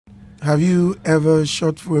Have you ever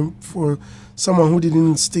shot for someone who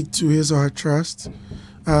didn't stick to his or her trust,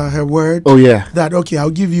 her word? Oh yeah. That okay, I'll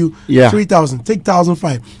give you 3,000. Take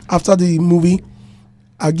 1,005. After the movie,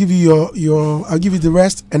 I'll give you I'll give you the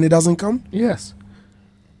rest, and it doesn't come. Yes.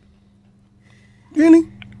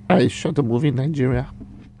 Really? I shot a movie in Nigeria.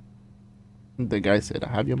 The guy said, "I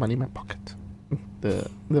have your money in my pocket."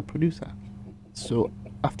 The producer. So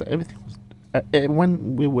after everything was,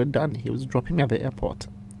 when we were done, he was dropping me at the airport.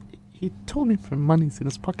 He told me my money's in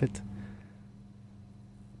his pocket.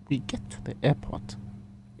 We get to the airport.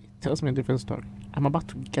 He tells me a different story. I'm about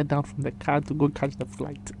to get down from the car to go catch the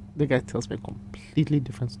flight. The guy tells me a completely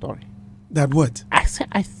different story. That what? I said,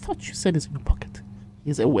 I thought you said it's in your pocket.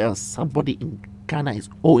 He said, well, somebody in Ghana is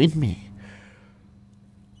owing me.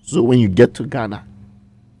 So when you get to Ghana,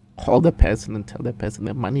 call the person and tell the person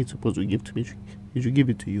the money is supposed to give to me. He should give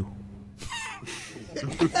it to you.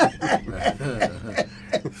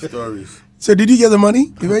 Stories. So did you get the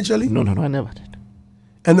money eventually? No, I never did.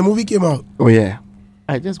 And the movie came out. Oh yeah.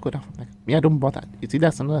 I just go down from me. I don't bother. You see,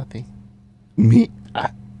 that's another thing. Me,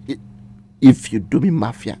 if you do me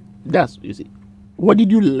mafia, that's, you see. What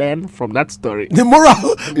did you learn from that story? The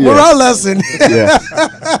moral lesson. Yeah.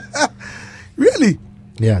 Really?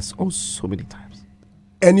 Yes. Oh, so many times.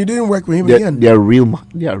 And you didn't work with him again? They are real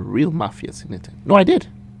mafias in it. No, I did.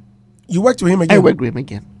 You worked with him again? I worked with him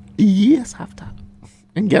again. Years after.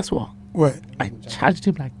 And guess what? What? I charged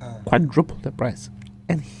him like quadruple the price.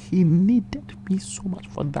 And he needed me so much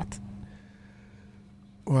for that.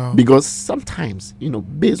 Wow. Because sometimes,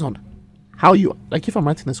 based on how you, like if I'm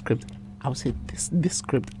writing a script, I'll say this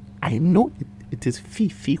script, I know it is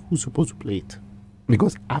Fifi who's supposed to play it.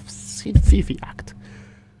 Because I've seen Fifi act.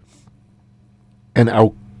 And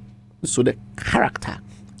so the character,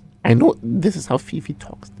 I know this is how Fifi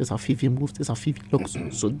talks, this is how Fifi moves, this is how Fifi looks.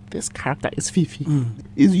 So this character is Fifi.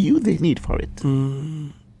 Is you they need for it.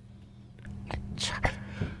 I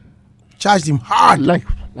charged him hard. Like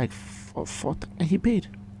for and he paid.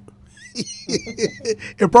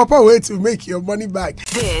 A proper way to make your money back.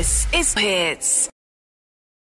 This is Hits.